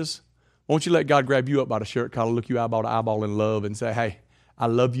basis. Won't you let God grab you up by the shirt collar, look you eyeball to eyeball in love and say, hey, I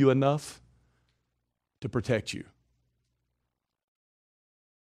love you enough to protect you.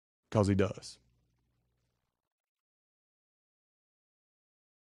 Because he does.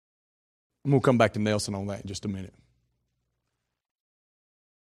 I'm going to come back to Nelson on that in just a minute.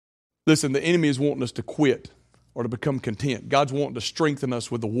 Listen, the enemy is wanting us to quit or to become content. God's wanting to strengthen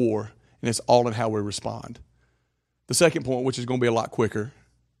us with the war, and it's all in how we respond. The second point, which is going to be a lot quicker,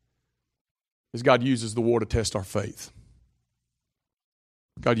 is God uses the war to test our faith.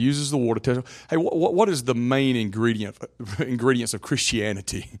 God uses the war to test. Hey, what is the main ingredients of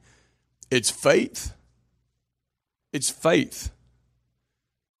Christianity? It's faith. It's faith.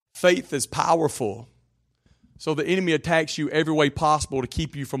 Faith is powerful. So the enemy attacks you every way possible to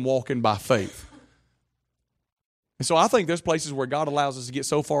keep you from walking by faith. And so I think there's places where God allows us to get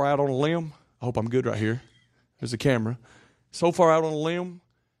so far out on a limb. I hope I'm good right here. There's a camera. So far out on a limb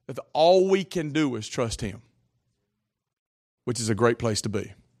that all we can do is trust him, which is a great place to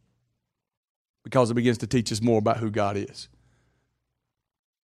be because it begins to teach us more about who God is.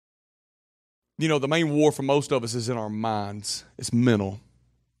 You know, the main war for most of us is in our minds. It's mental.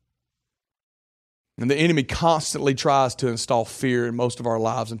 And the enemy constantly tries to install fear in most of our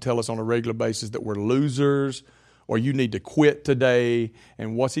lives and tell us on a regular basis that we're losers or you need to quit today.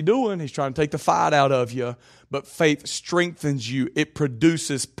 And what's he doing? He's trying to take the fight out of you. But faith strengthens you. It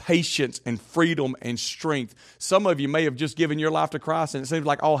produces patience and freedom and strength. Some of you may have just given your life to Christ and it seems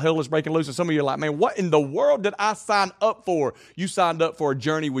like all hell is breaking loose. And some of you are like, man, what in the world did I sign up for? You signed up for a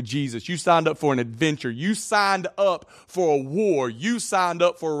journey with Jesus. You signed up for an adventure. You signed up for a war. You signed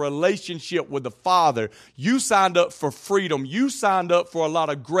up for a relationship with the Father. You signed up for freedom. You signed up for a lot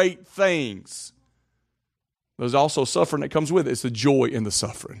of great things. There's also suffering that comes with it. It's the joy in the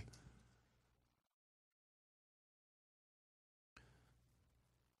suffering.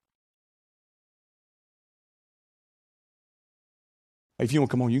 Hey, if you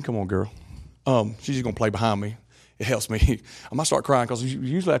want to come on, you can come on, girl. She's just going to play behind me. It helps me. I might start crying because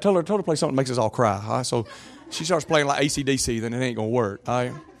usually I told her to play something that makes us all cry. All right? So she starts playing like AC/DC, then it ain't going to work. All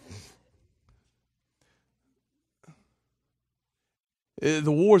right?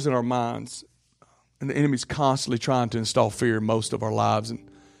 The war's in our minds. And the enemy's constantly trying to install fear in most of our lives and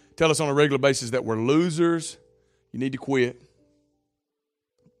tell us on a regular basis that we're losers. You need to quit.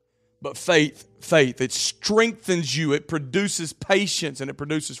 But faith, it strengthens you. It produces patience and it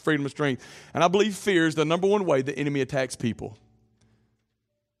produces freedom and strength. And I believe fear is the number one way the enemy attacks people.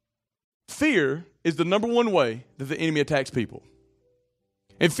 Fear is the number one way that the enemy attacks people.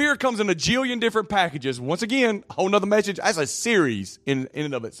 And fear comes in a jillion different packages. Once again, a whole nother message. That's a series in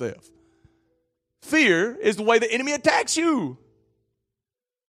and of itself. Fear is the way the enemy attacks you.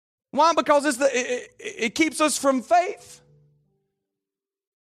 Why? Because it keeps us from faith.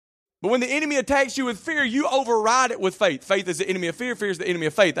 But when the enemy attacks you with fear, you override it with faith. Faith is the enemy of fear. Fear is the enemy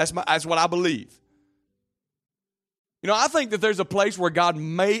of faith. That's what I believe. You know, I think that there's a place where God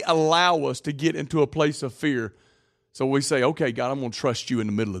may allow us to get into a place of fear. So we say, okay, God, I'm going to trust you in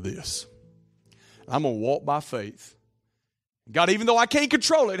the middle of this. I'm going to walk by faith. God, even though I can't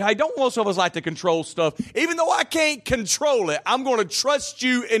control it, hey, don't most of us like to control stuff. Even though I can't control it, I'm going to trust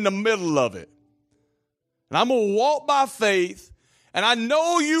you in the middle of it. And I'm going to walk by faith, and I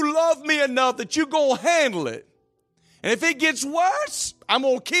know you love me enough that you're going to handle it. And if it gets worse, I'm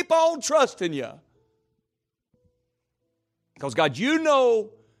going to keep on trusting you. Because, God, you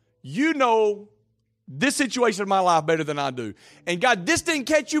know this situation of my life better than I do. And, God, this didn't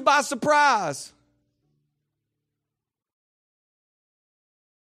catch you by surprise.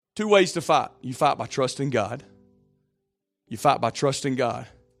 Two ways to fight. You fight by trusting God. You fight by trusting God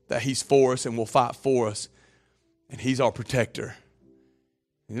that He's for us and will fight for us. And He's our protector.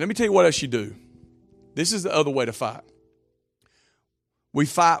 And let me tell you what else you do. This is the other way to fight. We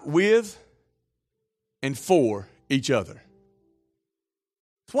fight with and for each other.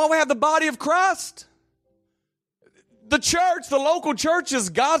 That's why we have the body of Christ. The church, the local church, is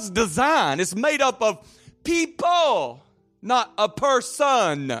God's design. It's made up of people, not a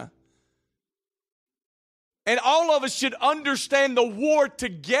person. And all of us should understand the war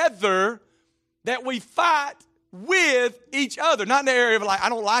together that we fight with each other. Not in the area of like, I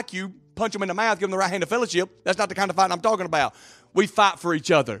don't like you, punch them in the mouth, give them the right hand of fellowship. That's not the kind of fight I'm talking about. We fight for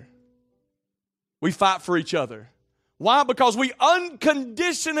each other. We fight for each other. Why? Because we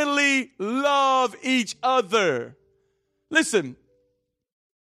unconditionally love each other. Listen,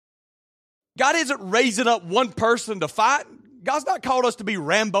 God isn't raising up one person to fight. God's not called us to be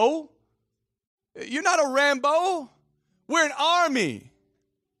Rambo. You're not a Rambo. We're an army,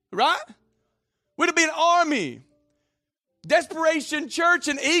 right? We're to be an army. Desperation Church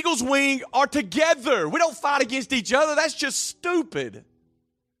and Eagles Wing are together. We don't fight against each other. That's just stupid.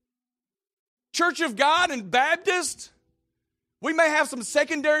 Church of God and Baptist, we may have some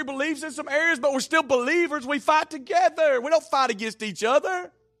secondary beliefs in some areas, but we're still believers. We fight together. We don't fight against each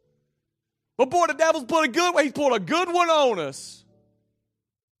other. But boy, the devil's put he's pulled a good one on us.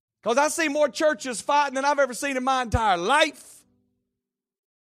 Because I see more churches fighting than I've ever seen in my entire life.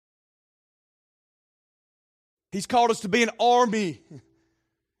 He's called us to be an army.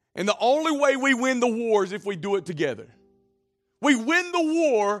 And the only way we win the war is if we do it together. We win the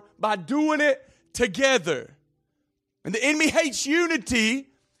war by doing it together. And the enemy hates unity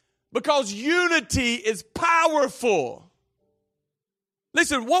because unity is powerful.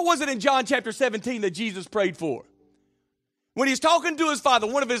 Listen, what was it in John chapter 17 that Jesus prayed for? When he's talking to his Father,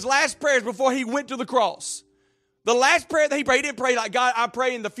 one of his last prayers before he went to the cross. The last prayer that he prayed, he didn't pray like, God, I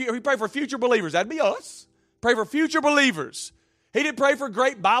pray in the future. He prayed for future believers. That'd be us. Pray for future believers. He didn't pray for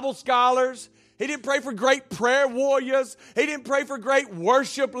great Bible scholars. He didn't pray for great prayer warriors. He didn't pray for great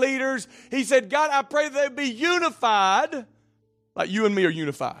worship leaders. He said, God, I pray they'll be unified like you and me are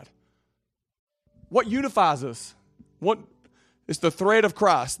unified. What unifies us? It's the thread of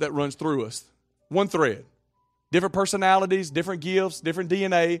Christ that runs through us. One thread. Different personalities, different gifts, different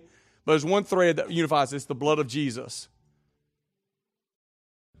DNA, but there's one thread that unifies us. It's the blood of Jesus.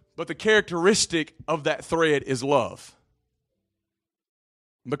 But the characteristic of that thread is love.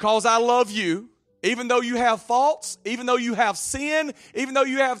 Because I love you, even though you have faults, even though you have sin, even though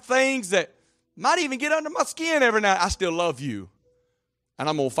you have things that might even get under my skin every night, I still love you. And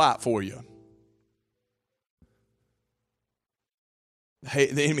I'm going to fight for you.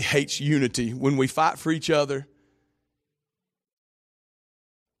 The enemy hates unity. When we fight for each other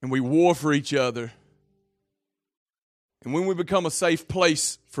and we war for each other, and when we become a safe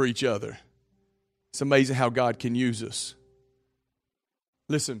place for each other, it's amazing how God can use us.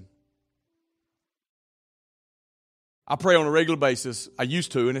 Listen, I pray on a regular basis. I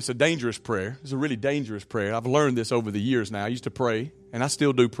used to, and it's a dangerous prayer. It's a really dangerous prayer. I've learned this over the years now. I used to pray, and I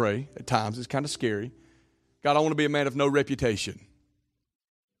still do pray at times. It's kind of scary. God, I want to be a man of no reputation.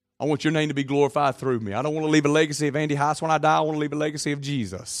 I want your name to be glorified through me. I don't want to leave a legacy of Andy Heiss when I die. I want to leave a legacy of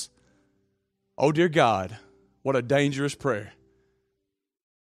Jesus. Oh, dear God, what a dangerous prayer.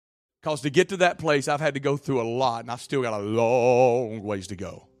 Because to get to that place, I've had to go through a lot, and I've still got a long ways to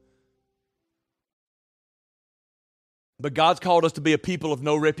go. But God's called us to be a people of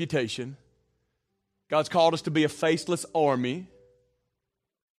no reputation. God's called us to be a faceless army.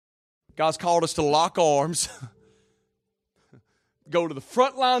 God's called us to lock arms, go to the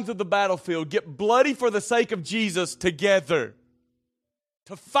front lines of the battlefield, get bloody for the sake of Jesus together,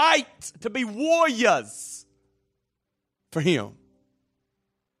 to fight, to be warriors for Him.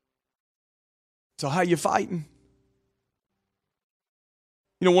 So how you fighting?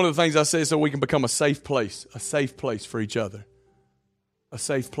 You know, one of the things I say is so we can become a safe place for each other. A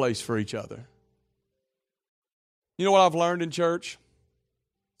safe place for each other. You know what I've learned in church?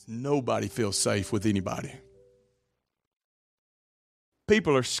 Nobody feels safe with anybody.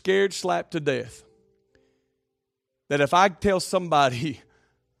 People are scared slapped to death that if I tell somebody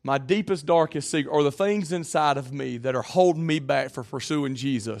my deepest, darkest secret or the things inside of me that are holding me back for pursuing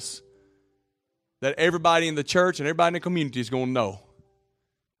Jesus, that everybody in the church and everybody in the community is going to know.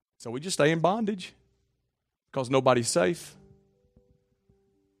 So we just stay in bondage because nobody's safe.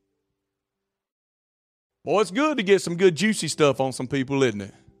 Boy, it's good to get some good juicy stuff on some people, isn't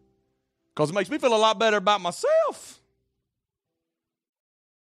it? Because it makes me feel a lot better about myself.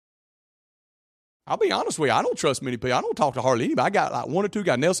 I'll be honest with you, I don't trust many people. I don't talk to hardly anybody. I got like one or two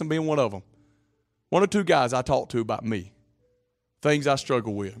guys, Nelson being one of them. One or two guys I talk to about me. Things I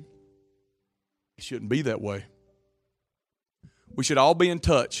struggle with. It shouldn't be that way. We should all be in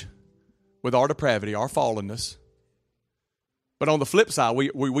touch with our depravity, our fallenness. But on the flip side,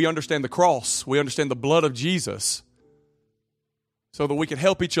 we understand the cross. We understand the blood of Jesus. so that we can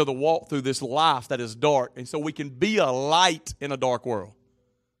help each other walk through this life that is dark, and so we can be a light in a dark world.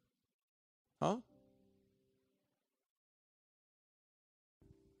 Huh?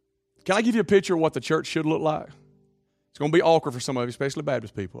 Can I give you a picture of what the church should look like? It's going to be awkward for some of you, especially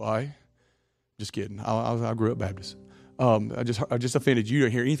Baptist people. All right? Just kidding. I grew up Baptist. I just offended you. You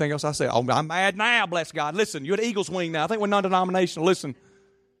didn't hear anything else I said. Oh, I'm mad now, bless God. Listen, you're at Eagles Wing now. I think we're non-denominational. Listen,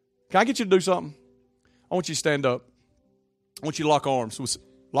 can I get you to do something? I want you to stand up. I want you to lock arms with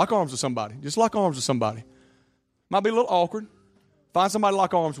somebody. Just lock arms with somebody. Might be a little awkward. Find somebody to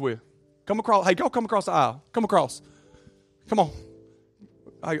lock arms with. Come across. Hey, go come across the aisle. Come across. Come on.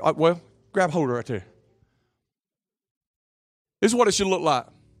 Hey, well, grab hold of her right there. This is what it should look like.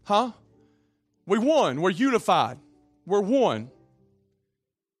 Huh? We won. We're unified. We're one.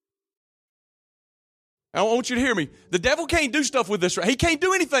 I want you to hear me. The devil can't do stuff with this. He can't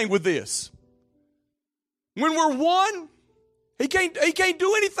do anything with this. When we're one, he can't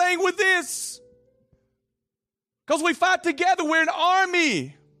do anything with this. Because we fight together. We're an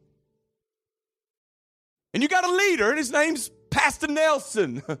army. And you got a leader, and his name's Pastor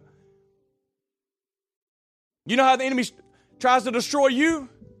Nelson. You know how the enemy tries to destroy you?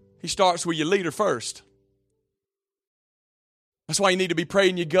 He starts with your leader first. That's why you need to be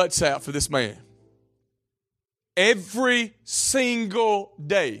praying your guts out for this man. Every single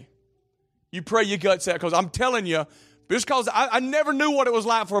day, you pray your guts out. Because I'm telling you, just because I never knew what it was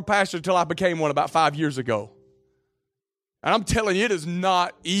like for a pastor until I became one about 5 years ago. And I'm telling you, it is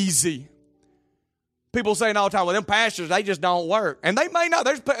not easy. People saying all the time, well, them pastors, they just don't work. And they may not.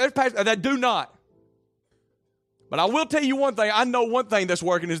 There's pastors that do not. But I will tell you one thing. I know one thing that's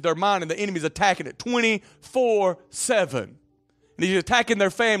working is their mind, and the enemy's attacking it 24/7. And he's attacking their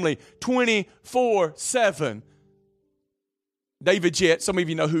family 24/7. David Jett, some of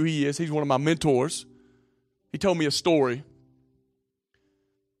you know who he is. He's one of my mentors. He told me a story.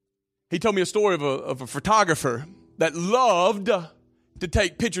 He told me a story of a photographer that loved to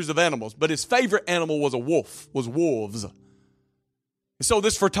take pictures of animals, but his favorite animal was wolves. And so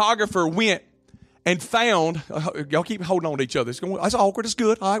this photographer went and found, y'all keep holding on to each other. It's awkward. It's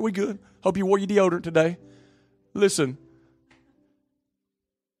good. All right, we good. Hope you wore your deodorant today. Listen.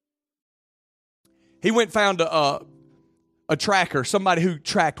 He went and found a tracker, somebody who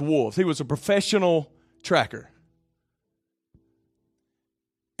tracked wolves. He was a professional tracker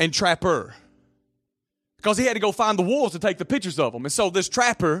and trapper. Because he had to go find the wolves to take the pictures of them. And so this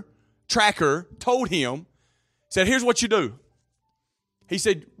tracker told him, said, here's what you do. He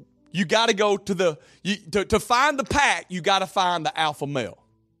said, you got to go to find the pack, you got to find the alpha male.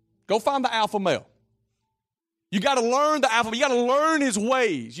 Go find the alpha male. You got to learn the alpha male. You got to learn his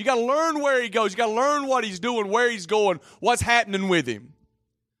ways. You got to learn where he goes. You got to learn what he's doing, where he's going, what's happening with him.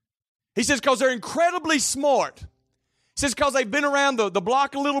 He says, because they're incredibly smart. He says, because they've been around the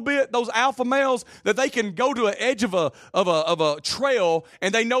block a little bit, those alpha males, that they can go to an edge of a trail,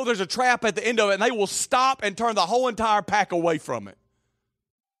 and they know there's a trap at the end of it, and they will stop and turn the whole entire pack away from it.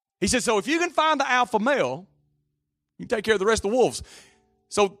 He says, so if you can find the alpha male, you can take care of the rest of the wolves.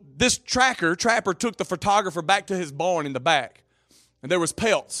 So this trapper took the photographer back to his barn in the back, and there was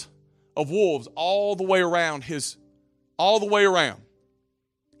pelts of wolves all the way around his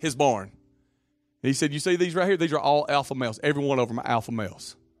barn. And he said, you see these right here? These are all alpha males. Every one of them are alpha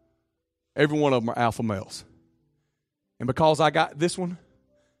males. Every one of them are alpha males. And because I got this one,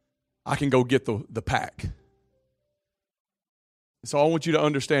 I can go get the pack. So I want you to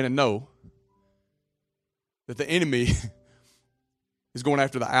understand and know that the enemy is going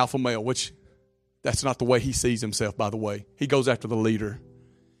after the alpha male, which that's not the way he sees himself, by the way. He goes after the leader. And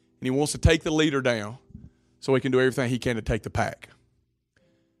he wants to take the leader down so he can do everything he can to take the pack.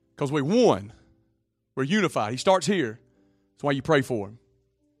 Because we won. We're unified. He starts here. That's why you pray for him.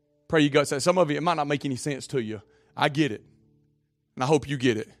 Pray your guts out. Some of you, it might not make any sense to you. I get it. And I hope you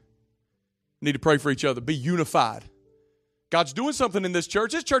get it. You need to pray for each other. Be unified. God's doing something in this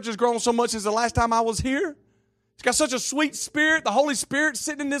church. This church has grown so much since the last time I was here. It's got such a sweet spirit. The Holy Spirit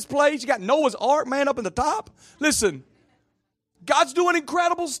sitting in this place. You got Noah's Ark, man, up in the top. Listen, God's doing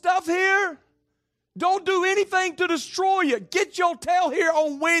incredible stuff here. Don't do anything to destroy you. Get your tail here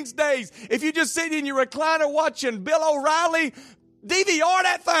on Wednesdays. If you just sit in your recliner watching Bill O'Reilly, DVR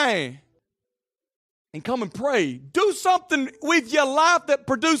that thing. And come and pray. Do something with your life that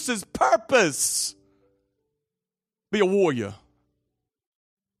produces purpose. Be a warrior.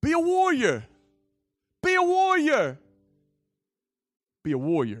 Be a warrior. Be a warrior. Be a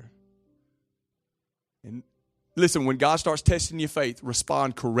warrior. And listen, when God starts testing your faith,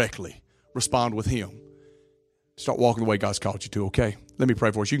 respond correctly. Respond with him. Start walking the way God's called you to, okay? Let me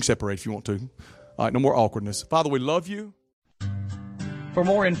pray for us. You can separate if you want to. All right, no more awkwardness. Father, we love you. For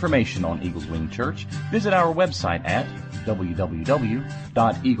more information on Eagles Wing Church, visit our website at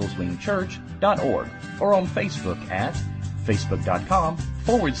www.eagleswingchurch.org or on Facebook at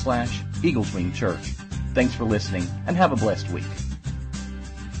facebook.com/Eagles Wing Church. Thanks for listening and have a blessed week.